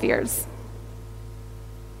other spheres.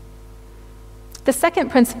 The second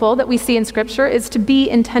principle that we see in Scripture is to be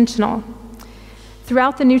intentional.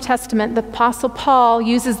 Throughout the New Testament, the Apostle Paul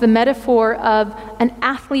uses the metaphor of an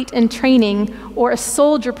athlete in training or a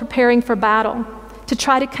soldier preparing for battle to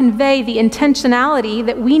try to convey the intentionality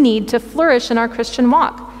that we need to flourish in our Christian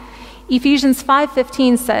walk. Ephesians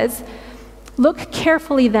 5:15 says, "Look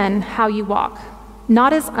carefully then how you walk,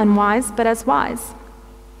 not as unwise, but as wise."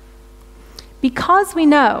 Because we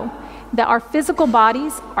know that our physical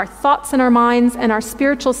bodies, our thoughts in our minds, and our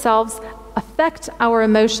spiritual selves affect our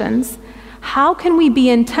emotions, how can we be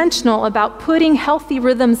intentional about putting healthy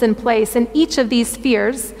rhythms in place in each of these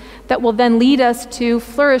spheres that will then lead us to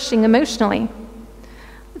flourishing emotionally?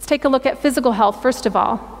 Let's take a look at physical health first of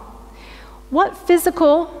all. What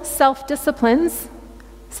physical self-disciplines,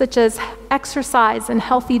 such as exercise and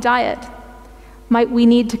healthy diet, might we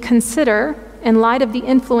need to consider in light of the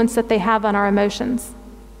influence that they have on our emotions?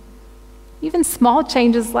 Even small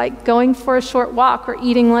changes like going for a short walk or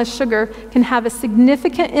eating less sugar can have a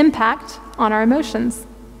significant impact on our emotions.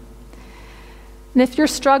 And if you're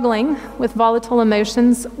struggling with volatile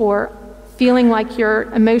emotions or feeling like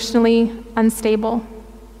you're emotionally unstable,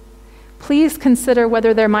 please consider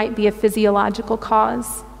whether there might be a physiological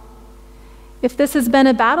cause. If this has been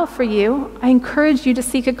a battle for you, I encourage you to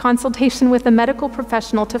seek a consultation with a medical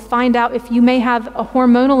professional to find out if you may have a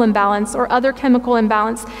hormonal imbalance or other chemical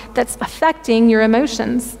imbalance that's affecting your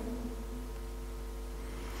emotions.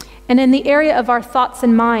 And in the area of our thoughts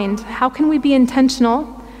and mind, how can we be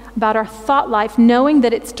intentional about our thought life, knowing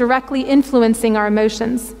that it's directly influencing our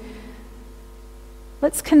emotions?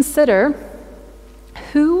 Let's consider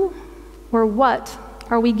who or what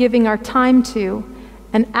are we giving our time to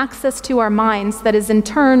and access to our minds that is in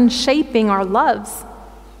turn shaping our loves?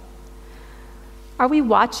 Are we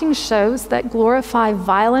watching shows that glorify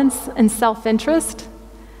violence and self-interest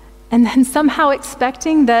and then somehow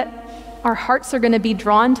expecting that our hearts are going to be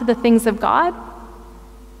drawn to the things of God?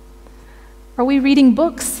 Are we reading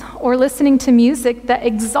books or listening to music that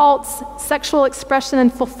exalts sexual expression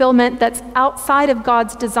and fulfillment that's outside of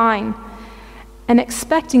God's design, and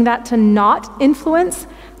expecting that to not influence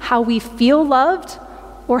how we feel loved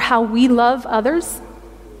or how we love others?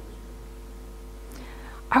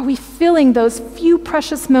 Are we filling those few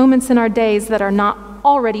precious moments in our days that are not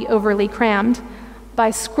already overly crammed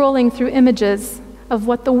by scrolling through images of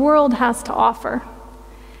what the world has to offer,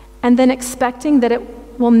 and then expecting that it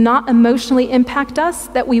will not emotionally impact us,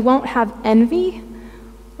 that we won't have envy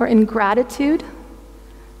or ingratitude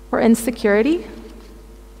or insecurity?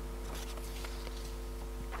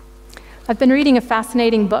 I've been reading a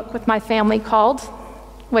fascinating book with my family called,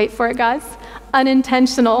 wait for it guys,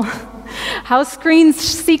 Unintentional: How Screens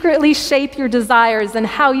Secretly Shape Your Desires and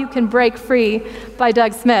How You Can Break Free by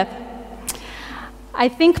Doug Smith. I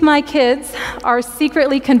think my kids are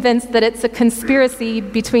secretly convinced that it's a conspiracy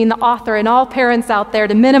between the author and all parents out there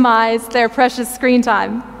to minimize their precious screen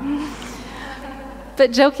time.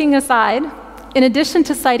 But joking aside, in addition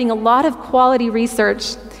to citing a lot of quality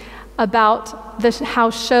research about how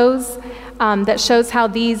shows how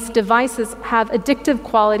these devices have addictive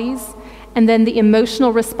qualities, and then the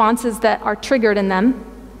emotional responses that are triggered in them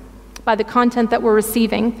by the content that we're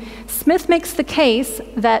receiving, Smith makes the case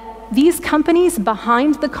that these companies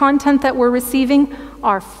behind the content that we're receiving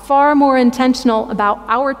are far more intentional about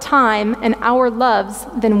our time and our loves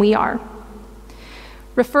than we are.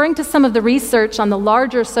 Referring to some of the research on the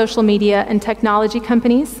larger social media and technology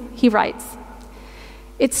companies, he writes,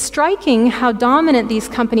 "It's striking how dominant these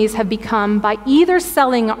companies have become by either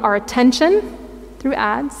selling our attention through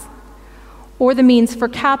ads or the means for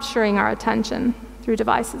capturing our attention through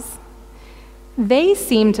devices. They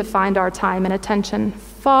seem to find our time and attention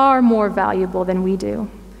far more valuable than we do,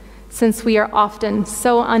 since we are often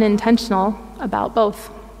so unintentional about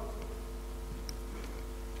both."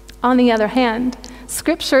 On the other hand,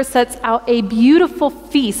 Scripture sets out a beautiful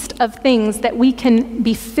feast of things that we can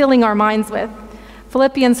be filling our minds with.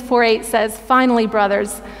 Philippians 4:8 says, "Finally,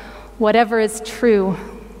 brothers, whatever is true,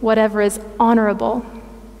 whatever is honorable,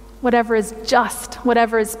 whatever is just,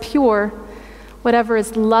 whatever is pure, whatever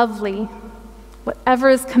is lovely, whatever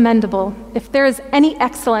is commendable, if there is any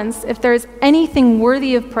excellence, if there is anything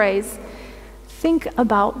worthy of praise, think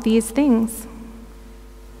about these things."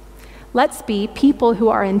 Let's be people who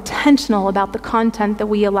are intentional about the content that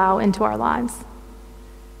we allow into our lives.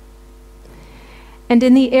 And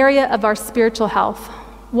in the area of our spiritual health,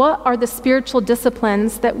 what are the spiritual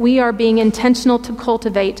disciplines that we are being intentional to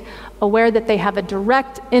cultivate, aware that they have a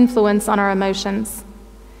direct influence on our emotions?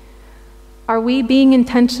 Are we being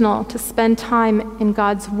intentional to spend time in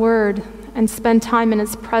God's Word and spend time in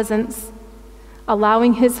His presence,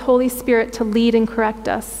 allowing His Holy Spirit to lead and correct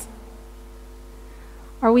us?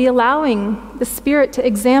 Are we allowing the Spirit to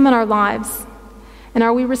examine our lives? And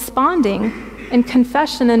are we responding in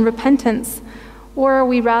confession and repentance? Or are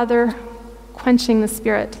we rather quenching the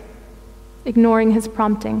Spirit, ignoring His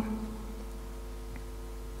prompting?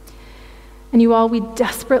 And you all, we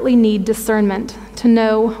desperately need discernment to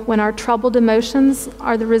know when our troubled emotions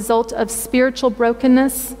are the result of spiritual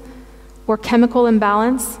brokenness or chemical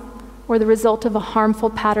imbalance, or the result of a harmful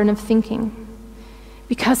pattern of thinking.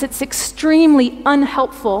 Because it's extremely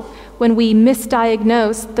unhelpful when we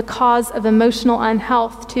misdiagnose the cause of emotional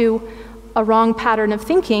unhealth to a wrong pattern of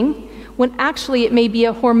thinking, when actually it may be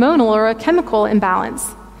a hormonal or a chemical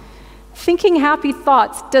imbalance. Thinking happy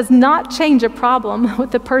thoughts does not change a problem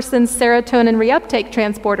with the person's serotonin reuptake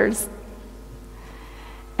transporters.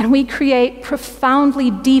 And we create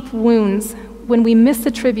profoundly deep wounds when we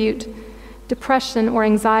misattribute depression or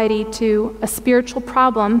anxiety to a spiritual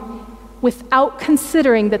problem without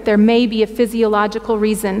considering that there may be a physiological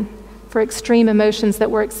reason for extreme emotions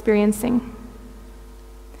that we're experiencing.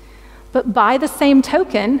 But by the same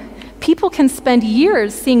token, people can spend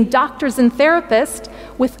years seeing doctors and therapists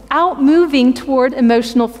without moving toward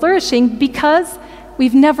emotional flourishing because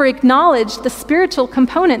we've never acknowledged the spiritual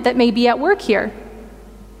component that may be at work here.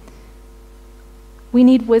 We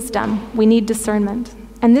need wisdom. We need discernment.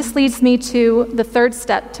 And this leads me to the third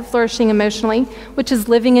step to flourishing emotionally, which is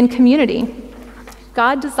living in community.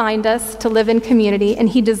 God designed us to live in community, and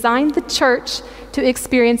He designed the church to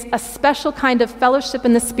experience a special kind of fellowship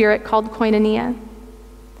in the Spirit called koinonia.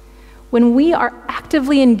 When we are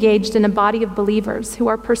actively engaged in a body of believers who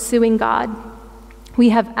are pursuing God, we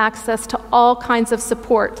have access to all kinds of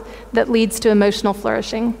support that leads to emotional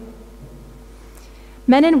flourishing.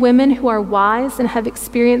 Men and women who are wise and have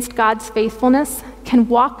experienced God's faithfulness can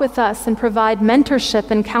walk with us and provide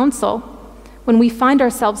mentorship and counsel when we find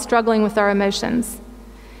ourselves struggling with our emotions.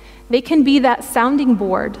 They can be that sounding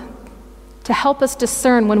board to help us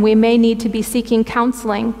discern when we may need to be seeking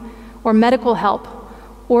counseling or medical help,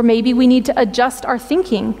 or maybe we need to adjust our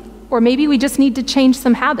thinking, or maybe we just need to change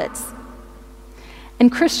some habits.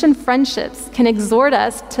 And Christian friendships can exhort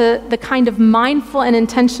us to the kind of mindful and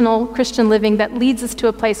intentional Christian living that leads us to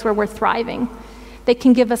a place where we're thriving. They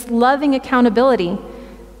can give us loving accountability.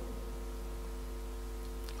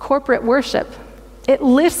 Corporate worship, it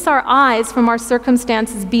lifts our eyes from our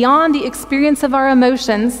circumstances beyond the experience of our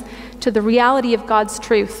emotions to the reality of God's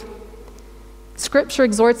truth. Scripture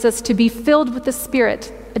exhorts us to be filled with the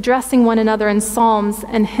Spirit, addressing one another in psalms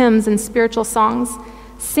and hymns and spiritual songs,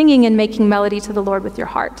 singing and making melody to the Lord with your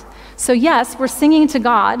heart. So yes, we're singing to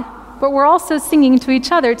God, but we're also singing to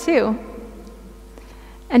each other too.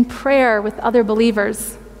 And prayer with other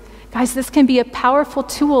believers. Guys, this can be a powerful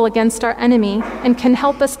tool against our enemy and can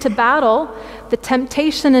help us to battle the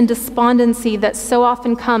temptation and despondency that so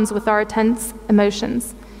often comes with our intense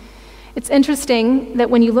emotions. It's interesting that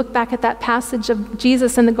when you look back at that passage of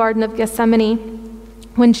Jesus in the Garden of Gethsemane,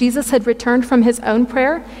 when Jesus had returned from his own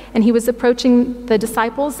prayer and he was approaching the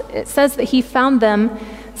disciples, it says that he found them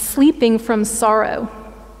sleeping from sorrow.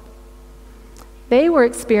 They were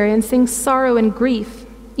experiencing sorrow and grief,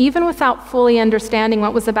 even without fully understanding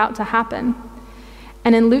what was about to happen.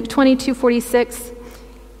 And in Luke 22:46,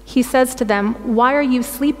 he says to them, "Why are you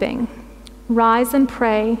sleeping? Rise and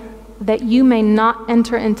pray that you may not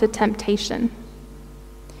enter into temptation."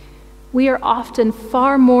 We are often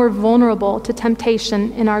far more vulnerable to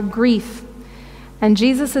temptation in our grief, and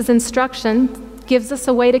Jesus' instruction gives us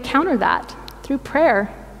a way to counter that through prayer.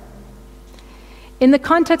 In the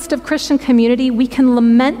context of Christian community, we can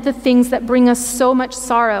lament the things that bring us so much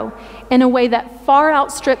sorrow in a way that far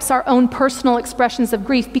outstrips our own personal expressions of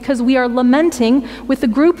grief, because we are lamenting with a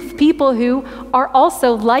group of people who are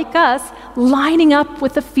also, like us, lining up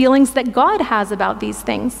with the feelings that God has about these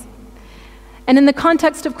things. And in the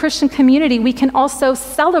context of Christian community, we can also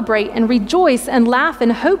celebrate and rejoice and laugh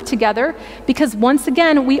and hope together, because once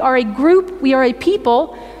again, we are a group, we are a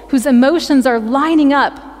people whose emotions are lining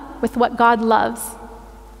up with what God loves.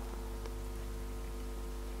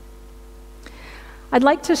 I'd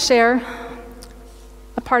like to share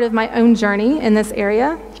a part of my own journey in this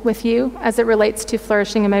area with you as it relates to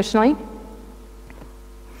flourishing emotionally.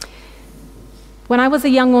 When I was a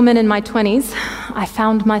young woman in my 20s, I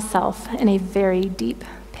found myself in a very deep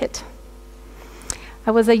pit.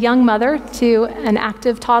 I was a young mother to an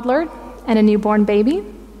active toddler and a newborn baby.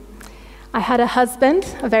 I had a husband,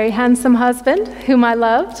 a very handsome husband, whom I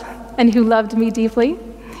loved and who loved me deeply.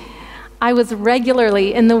 I was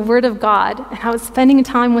regularly in the Word of God, and I was spending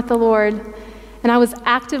time with the Lord, and I was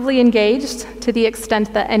actively engaged, to the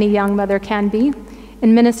extent that any young mother can be,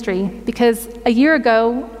 in ministry, because a year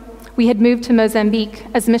ago, we had moved to Mozambique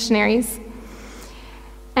as missionaries.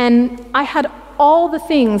 And I had all the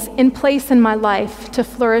things in place in my life to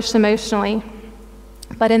flourish emotionally.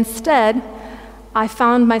 But instead, I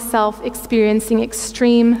found myself experiencing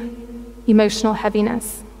extreme emotional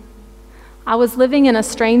heaviness. I was living in a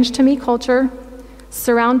strange-to-me culture,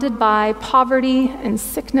 surrounded by poverty and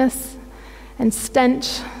sickness and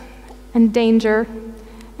stench and danger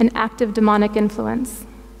and active demonic influence.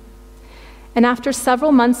 And after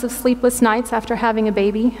several months of sleepless nights after having a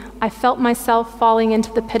baby, I felt myself falling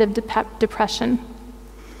into the pit of depression.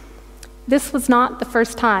 This was not the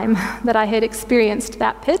first time that I had experienced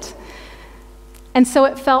that pit. And so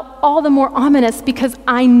it felt all the more ominous because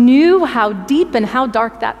I knew how deep and how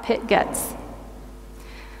dark that pit gets.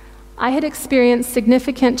 I had experienced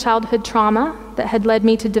significant childhood trauma that had led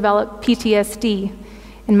me to develop PTSD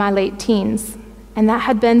in my late teens. And that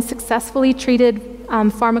had been successfully treated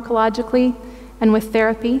pharmacologically and with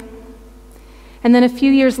therapy. And then a few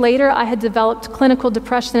years later, I had developed clinical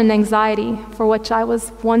depression and anxiety, for which I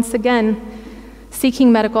was once again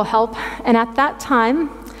seeking medical help. And at that time,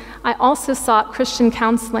 I also sought Christian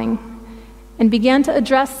counseling and began to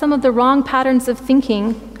address some of the wrong patterns of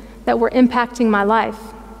thinking that were impacting my life.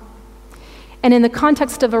 And in the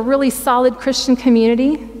context of a really solid Christian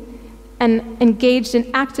community and engaged in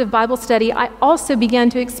active Bible study, I also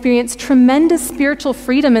began to experience tremendous spiritual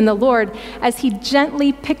freedom in the Lord as He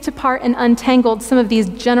gently picked apart and untangled some of these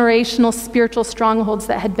generational spiritual strongholds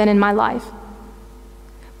that had been in my life.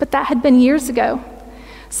 But that had been years ago.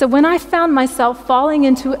 So when I found myself falling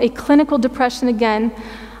into a clinical depression again,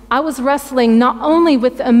 I was wrestling not only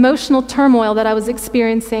with the emotional turmoil that I was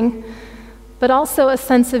experiencing, but also a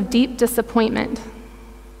sense of deep disappointment.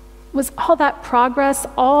 Was all that progress,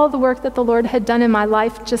 all the work that the Lord had done in my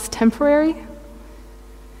life, just temporary?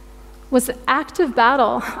 Was the active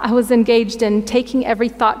battle I was engaged in, taking every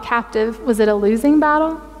thought captive, was it a losing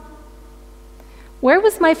battle? Where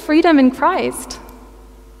was my freedom in Christ?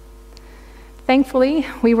 Thankfully,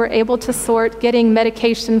 we were able to sort getting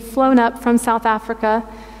medication flown up from South Africa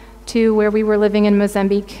to where we were living in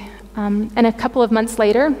Mozambique. And a couple of months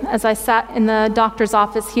later, as I sat in the doctor's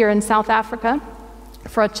office here in South Africa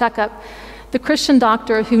for a checkup, the Christian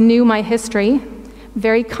doctor who knew my history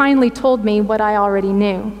very kindly told me what I already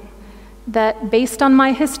knew, that based on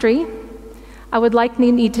my history, I would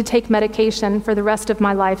likely need to take medication for the rest of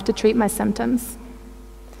my life to treat my symptoms.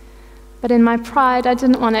 But in my pride, I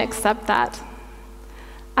didn't want to accept that.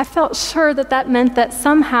 I felt sure that that meant that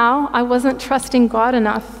somehow I wasn't trusting God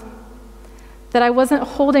enough, that I wasn't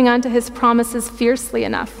holding on to his promises fiercely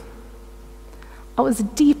enough. I was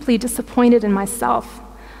deeply disappointed in myself.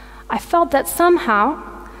 I felt that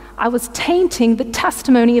somehow I was tainting the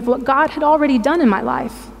testimony of what God had already done in my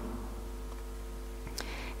life.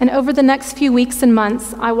 And over the next few weeks and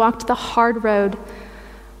months, I walked the hard road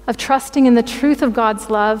of trusting in the truth of God's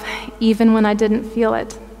love, even when I didn't feel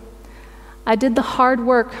it. I did the hard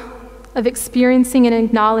work of experiencing and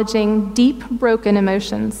acknowledging deep, broken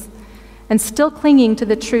emotions, and still clinging to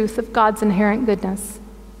the truth of God's inherent goodness.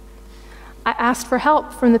 I asked for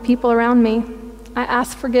help from the people around me. I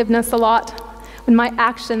asked forgiveness a lot when my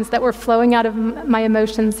actions that were flowing out of my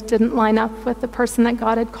emotions didn't line up with the person that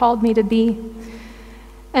God had called me to be.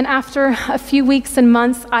 And after a few weeks and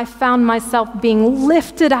months, I found myself being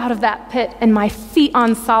lifted out of that pit and my feet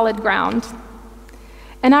on solid ground.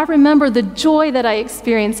 And I remember the joy that I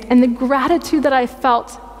experienced and the gratitude that I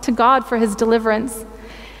felt to God for his deliverance.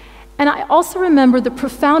 And I also remember the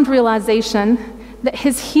profound realization that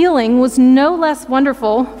his healing was no less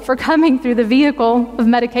wonderful for coming through the vehicle of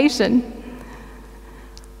medication.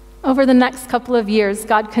 Over the next couple of years,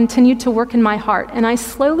 God continued to work in my heart, and I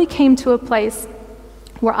slowly came to a place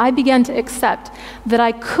where I began to accept that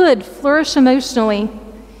I could flourish emotionally,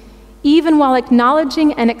 even while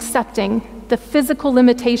acknowledging and accepting the physical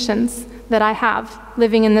limitations that I have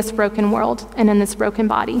living in this broken world and in this broken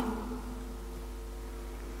body.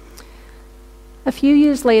 A few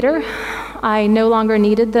years later, I no longer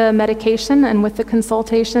needed the medication, and with the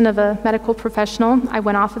consultation of a medical professional, I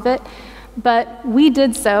went off of it. But we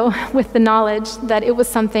did so with the knowledge that it was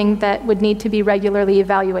something that would need to be regularly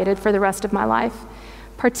evaluated for the rest of my life,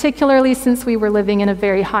 particularly since we were living in a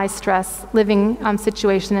very high-stress living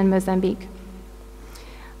situation in Mozambique.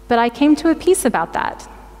 But I came to a peace about that.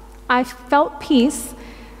 I felt peace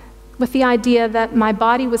with the idea that my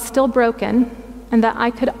body was still broken and that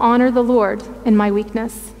I could honor the Lord in my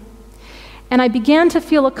weakness. And I began to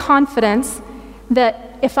feel a confidence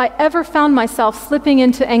that if I ever found myself slipping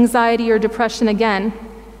into anxiety or depression again,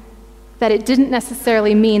 that it didn't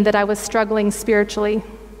necessarily mean that I was struggling spiritually.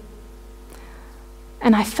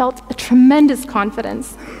 And I felt a tremendous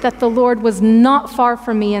confidence that the Lord was not far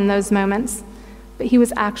from me in those moments, but he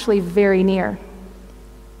was actually very near.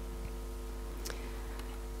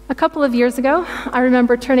 A couple of years ago, I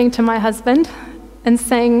remember turning to my husband and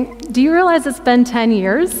saying, "Do you realize it's been 10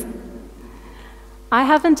 years? I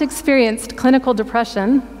haven't experienced clinical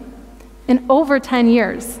depression in over 10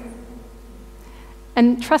 years.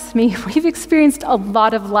 And trust me, we've experienced a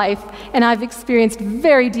lot of life, and I've experienced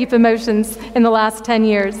very deep emotions in the last 10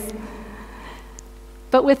 years.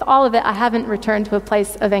 But with all of it, I haven't returned to a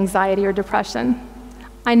place of anxiety or depression.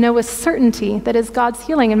 I know with certainty that is God's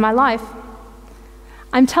healing in my life.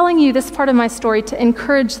 I'm telling you this part of my story to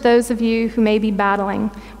encourage those of you who may be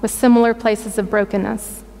battling with similar places of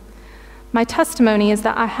brokenness. My testimony is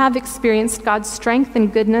that I have experienced God's strength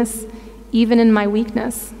and goodness even in my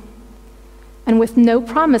weakness, and with no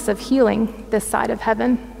promise of healing this side of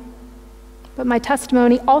heaven. But my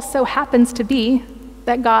testimony also happens to be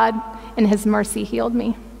that God, in his mercy, healed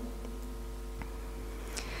me.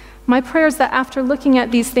 My prayer is that after looking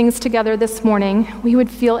at these things together this morning, we would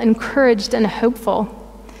feel encouraged and hopeful.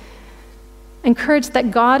 Encouraged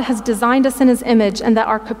that God has designed us in his image and that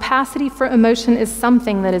our capacity for emotion is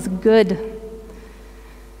something that is good.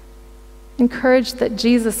 Encouraged that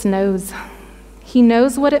Jesus knows. He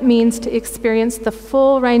knows what it means to experience the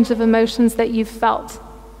full range of emotions that you've felt.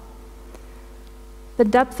 The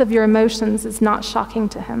depth of your emotions is not shocking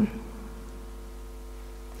to him.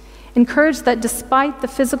 Encouraged that despite the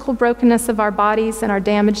physical brokenness of our bodies and our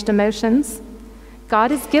damaged emotions,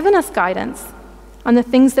 God has given us guidance on the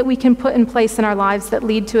things that we can put in place in our lives that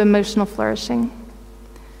lead to emotional flourishing.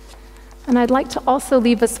 And I'd like to also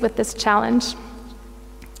leave us with this challenge.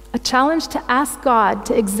 A challenge to ask God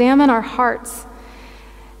to examine our hearts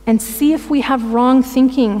and see if we have wrong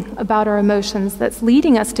thinking about our emotions that's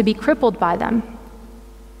leading us to be crippled by them.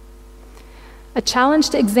 A challenge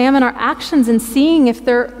to examine our actions and seeing if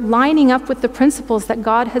they're lining up with the principles that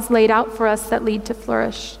God has laid out for us that lead to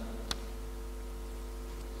flourish.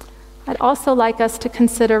 I'd also like us to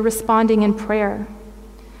consider responding in prayer.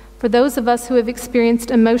 For those of us who have experienced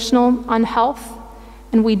emotional unhealth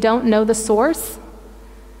and we don't know the source,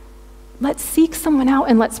 let's seek someone out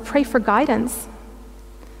and let's pray for guidance.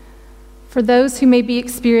 For those who may be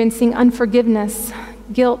experiencing unforgiveness,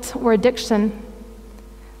 guilt, or addiction,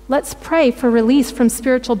 let's pray for release from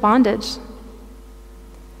spiritual bondage.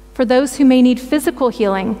 For those who may need physical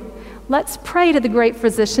healing, let's pray to the great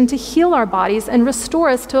physician to heal our bodies and restore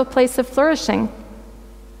us to a place of flourishing.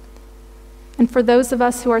 And for those of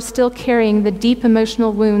us who are still carrying the deep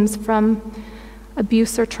emotional wounds from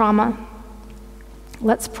abuse or trauma,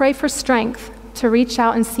 let's pray for strength to reach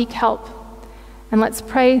out and seek help. And let's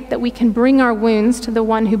pray that we can bring our wounds to the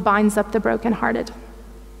one who binds up the brokenhearted.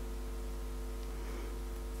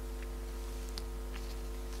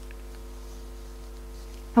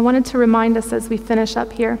 I wanted to remind us as we finish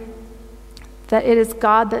up here that it is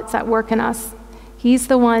God that's at work in us. He's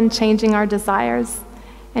the one changing our desires,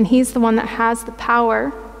 and He's the one that has the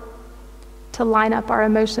power to line up our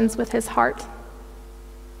emotions with His heart.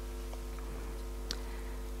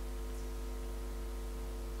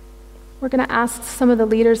 We're going to ask some of the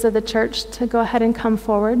leaders of the church to go ahead and come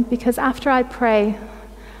forward, because after I pray,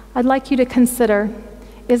 I'd like you to consider,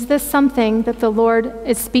 is this something that the Lord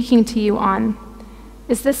is speaking to you on?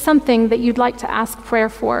 Is this something that you'd like to ask prayer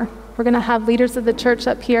for? We're going to have leaders of the church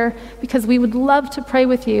up here because we would love to pray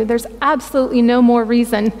with you. There's absolutely no more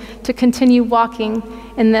reason to continue walking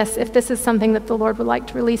in this if this is something that the Lord would like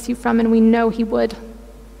to release you from, and we know He would.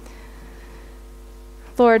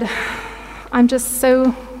 Lord, I'm just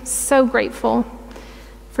so grateful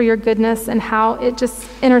for your goodness and how it just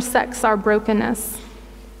intersects our brokenness.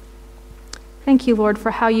 Thank you, Lord,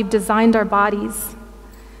 for how you've designed our bodies.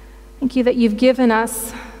 Thank you that you've given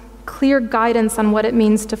us clear guidance on what it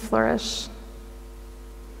means to flourish.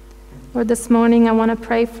 Lord, this morning I want to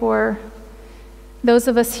pray for those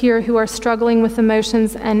of us here who are struggling with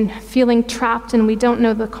emotions and feeling trapped and we don't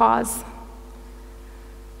know the cause.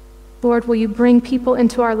 Lord, will you bring people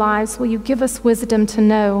into our lives? Will you give us wisdom to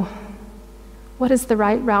know what is the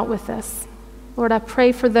right route with this? Lord, I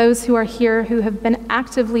pray for those who are here who have been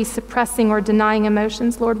actively suppressing or denying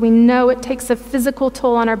emotions. Lord, we know it takes a physical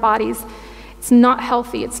toll on our bodies. It's not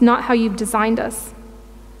healthy. It's not how you've designed us.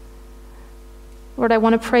 Lord, I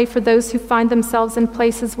want to pray for those who find themselves in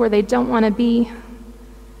places where they don't want to be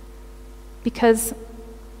because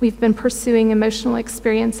we've been pursuing emotional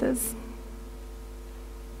experiences.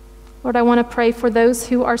 Lord, I want to pray for those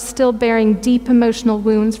who are still bearing deep emotional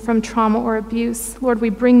wounds from trauma or abuse. Lord, we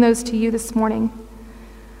bring those to you this morning.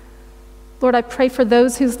 Lord, I pray for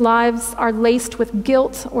those whose lives are laced with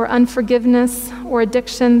guilt or unforgiveness or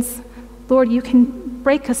addictions. Lord, you can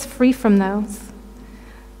break us free from those.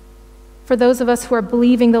 For those of us who are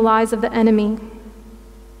believing the lies of the enemy,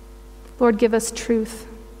 Lord, give us truth.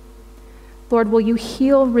 Lord, will you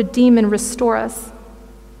heal, redeem, and restore us?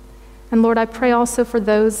 And Lord, I pray also for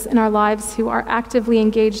those in our lives who are actively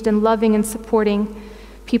engaged in loving and supporting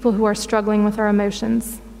people who are struggling with our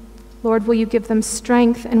emotions. Lord, will you give them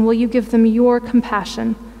strength and will you give them your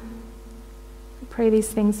compassion? I pray these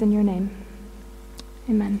things in your name.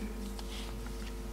 Amen.